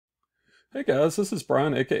Hey guys, this is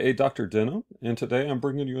Brian, aka Dr. Denim, and today I'm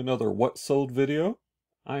bringing you another What Sold video.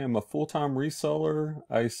 I am a full-time reseller.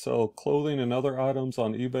 I sell clothing and other items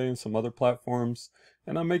on eBay and some other platforms,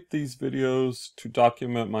 and I make these videos to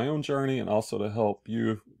document my own journey and also to help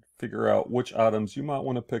you figure out which items you might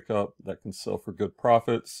want to pick up that can sell for good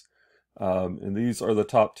profits. And these are the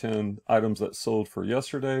top 10 items that sold for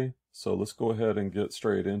yesterday, so let's go ahead and get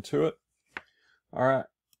straight into it. All right.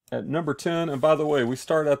 At number 10, and by the way, we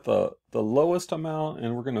start at the lowest amount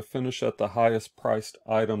and we're going to finish at the highest priced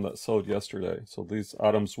item that sold yesterday. So these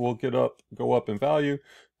items will go up in value.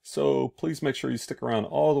 So please make sure you stick around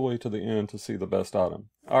all the way to the end to see the best item.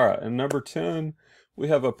 All right, and number 10, we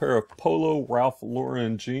have a pair of Polo Ralph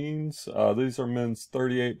Lauren jeans. These are men's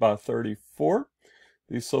 38 by 34.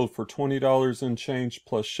 These sold for $20 and change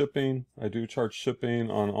plus shipping. I do charge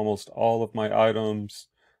shipping on almost all of my items.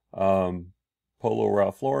 Polo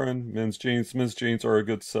Ralph Lauren, men's jeans. Men's jeans are a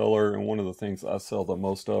good seller and one of the things I sell the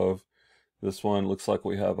most of. This one looks like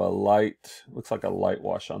we have looks like a light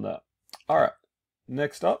wash on that. All right,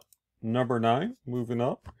 next up, number 9, moving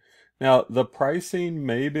up. Now the pricing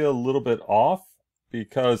may be a little bit off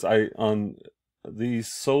because on these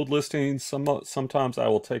sold listings, sometimes I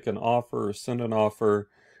will take an offer or send an offer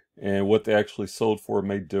and what they actually sold for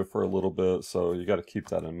may differ a little bit. So you got to keep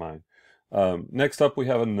that in mind. Next up, we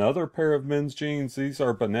have another pair of men's jeans. These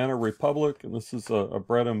are Banana Republic, and this is a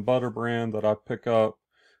bread and butter brand that I pick up.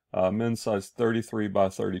 Men's size 33 by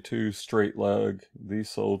 32, straight leg.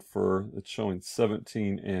 These sold for, it's showing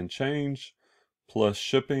 17 and change, plus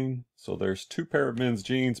shipping. So there's 2 pair of men's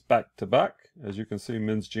jeans back to back. As you can see,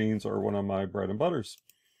 men's jeans are one of my bread and butters.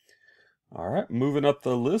 All right, moving up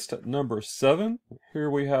the list at number 7. Here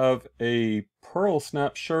we have a pearl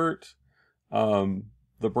snap shirt.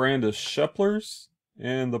 The brand is Sheplers,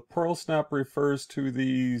 and the pearl snap refers to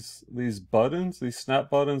these buttons, these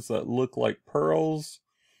snap buttons that look like pearls.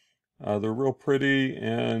 They're real pretty,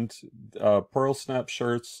 and pearl snap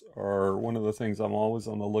shirts are one of the things I'm always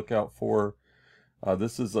on the lookout for.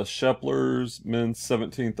 This is a Sheplers men's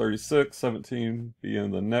 1736, 17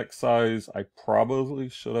 being the neck size. I probably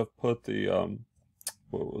should have put the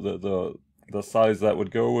size that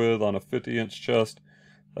would go with on a 50-inch chest.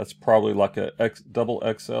 That's probably like a double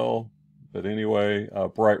XL, but anyway,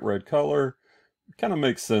 bright red color. Kind of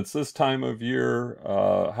makes sense this time of year.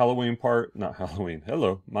 Not Halloween.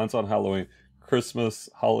 Hello, mine's on Halloween. Christmas,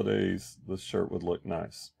 holidays, this shirt would look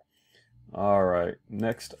nice. All right,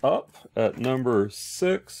 next up at number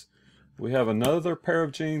 6, we have another pair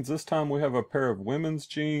of jeans. This time we have a pair of women's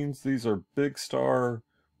jeans. These are Big Star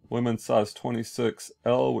women's size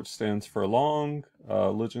 26L, which stands for long.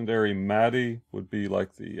 Legendary Maddie would be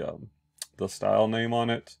like the style name on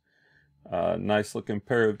it. Nice looking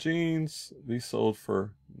pair of jeans. These sold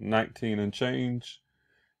for 19 and change.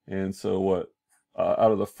 And so what?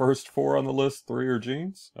 Out of the first 4 on the list, 3 are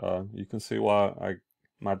jeans. You can see why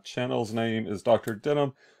my channel's name is Dr.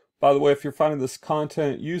 Denim. By the way, if you're finding this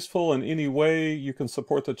content useful in any way, you can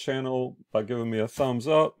support the channel by giving me a thumbs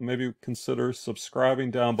up. Maybe consider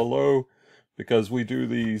subscribing down below, because we do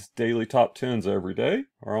these daily top 10s every day,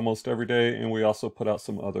 or almost every day, and we also put out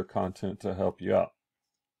some other content to help you out.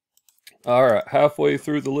 All right, halfway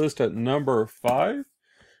through the list at number 5,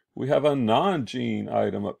 we have a non-jean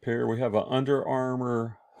item up here. We have an Under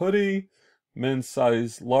Armour hoodie, men's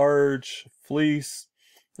size large, fleece.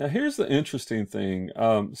 Now here's the interesting thing.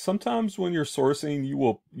 Sometimes when you're sourcing,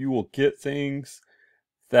 you will get things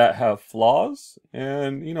that have flaws,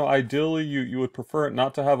 and ideally you would prefer it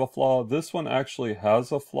not to have a flaw. This one actually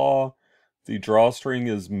has a flaw. The drawstring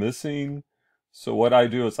is missing. So what I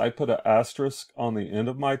do is I put an asterisk on the end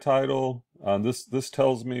of my title. This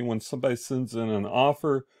tells me when somebody sends in an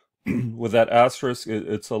offer with that asterisk,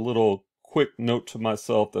 it's a little quick note to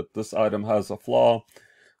myself that this item has a flaw.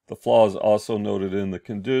 The flaw is also noted in the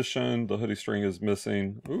condition. The hoodie string is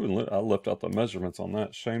missing. Ooh, I left out the measurements on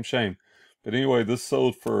that. Shame, shame. But anyway, this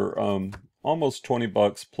sold for almost 20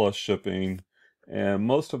 bucks plus shipping. And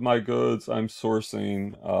most of my goods I'm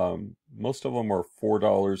sourcing, most of them are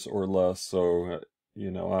 $4 or less. So,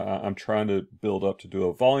 I'm trying to build up to do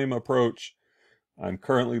a volume approach. I'm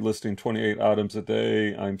currently listing 28 items a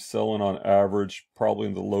day. I'm selling on average probably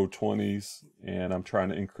in the low 20s, and I'm trying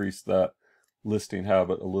to increase that listing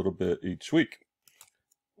habit a little bit each week.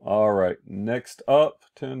 All right, next up,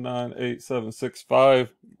 10, 9, 8, 7, 6,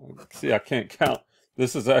 5. See, I can't count.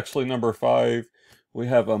 This is actually number 5. We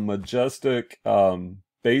have a majestic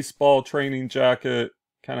baseball training jacket.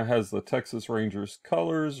 Kind of has the Texas Rangers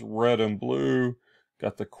colors, red and blue.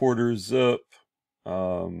 Got the quarter zip.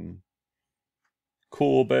 Cool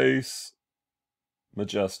base.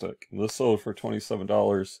 Majestic. This sold for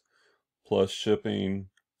 $27 plus shipping.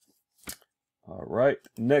 All right,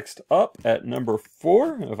 next up at number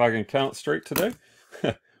 4, if I can count straight today,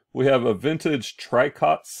 we have a vintage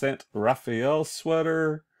Tricot Saint Raphael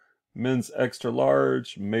sweater, men's extra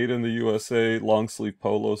large, made in the USA, long sleeve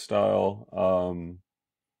polo style.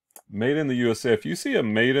 Made in the USA. If you see a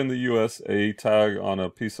made in the USA tag on a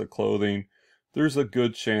piece of clothing, there's a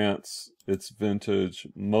good chance it's vintage.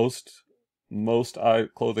 Most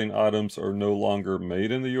clothing items are no longer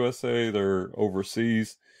made in the USA, they're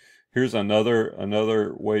overseas. Here's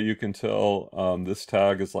another way you can tell. This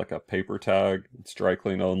tag is like a paper tag. It's dry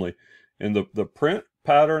clean only. And the print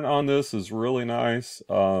pattern on this is really nice.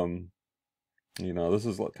 You know, this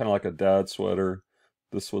is kind of like a dad sweater.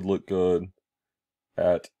 This would look good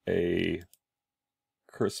at a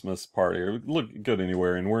Christmas party. It would look good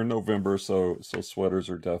anywhere. And we're in November, so sweaters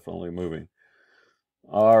are definitely moving.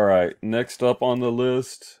 All right, next up on the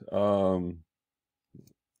list,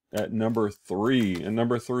 at number 3. In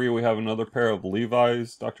number 3, we have another pair of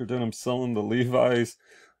Levi's. Dr. Denim's selling the Levi's.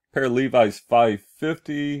 Pair of Levi's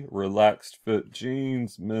 550 relaxed fit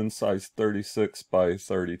jeans, men's size 36 by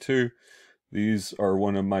 32. These are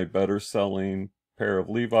one of my better selling pair of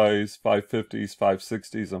Levi's. 550s,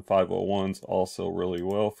 560s, and 501s also really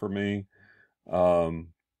well for me.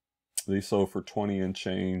 These sold for 20 and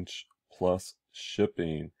change plus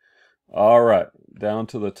shipping. All right, down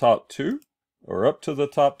to the top 2. Or up to the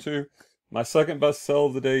top 2. My second best sell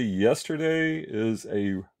of the day yesterday is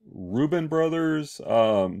a Reuben Brothers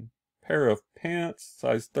pair of pants,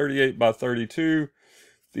 size 38 by 32.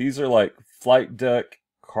 These are like flight deck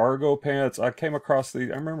cargo pants. I came across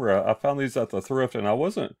these. I remember I found these at the thrift, and I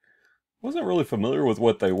wasn't really familiar with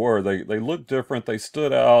what they were. They looked different. They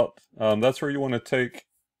stood out. That's where you want to take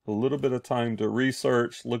a little bit of time to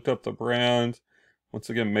research, look up the brand. Once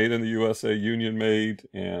again, made in the USA, union made,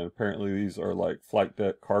 and apparently these are like flight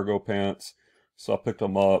deck cargo pants. So I picked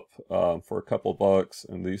them up for a couple bucks,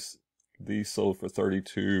 and these sold for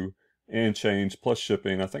 32 and change plus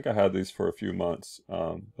shipping. I think I had these for a few months,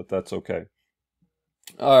 but that's okay.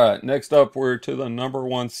 All right, next up, we're to the number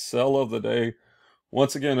 1 sell of the day.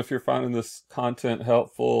 Once again, if you're finding this content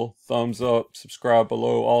helpful, thumbs up, subscribe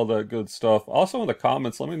below, all that good stuff. Also in the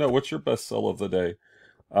comments, let me know what's your best sell of the day.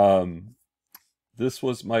 This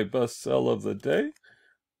was my best sell of the day.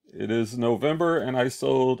 It is November, and I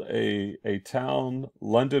sold a Town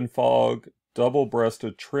London Fog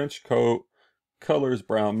double-breasted trench coat, colors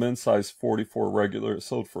brown, men's size 44 regular. It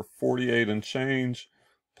sold for 48 and change,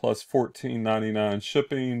 plus $14.99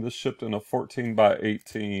 shipping. This shipped in a 14 by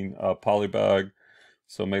 18 poly bag,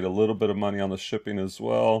 so made a little bit of money on the shipping as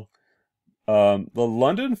well. The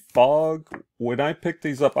London Fog, when I pick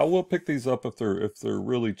these up, I will pick these up if they're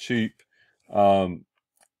really cheap.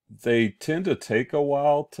 They tend to take a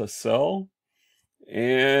while to sell,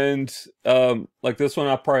 and like this one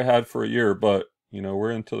I probably had for a year, but you know,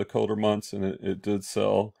 we're into the colder months, and it did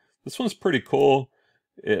sell. This one's pretty cool.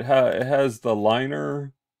 It has the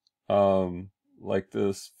liner, like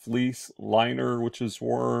this fleece liner, which is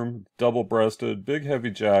warm, double-breasted, big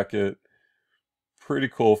heavy jacket. Pretty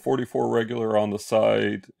cool. 44 regular on the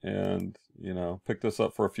side, and you know, picked this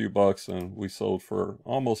up for a few bucks, and we sold for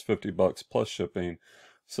almost 50 bucks plus shipping.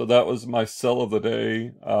 So that was my sell of the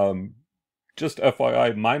day. Just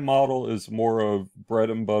FYI, my model is more of bread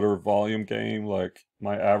and butter volume game. Like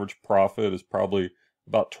my average profit is probably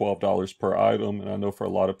about $12 per item, and I know for a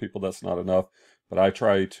lot of people that's not enough, but I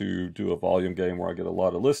try to do a volume game where I get a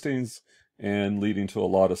lot of listings and leading to a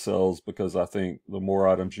lot of sales, because I think the more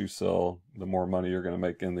items you sell, the more money you're going to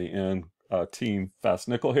make in the end. Team Fast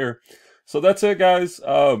Nickel here. So that's it, guys.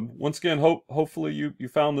 Once again, hopefully you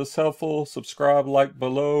found this helpful. Subscribe, like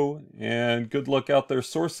below, and good luck out there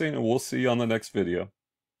sourcing, and we'll see you on the next video.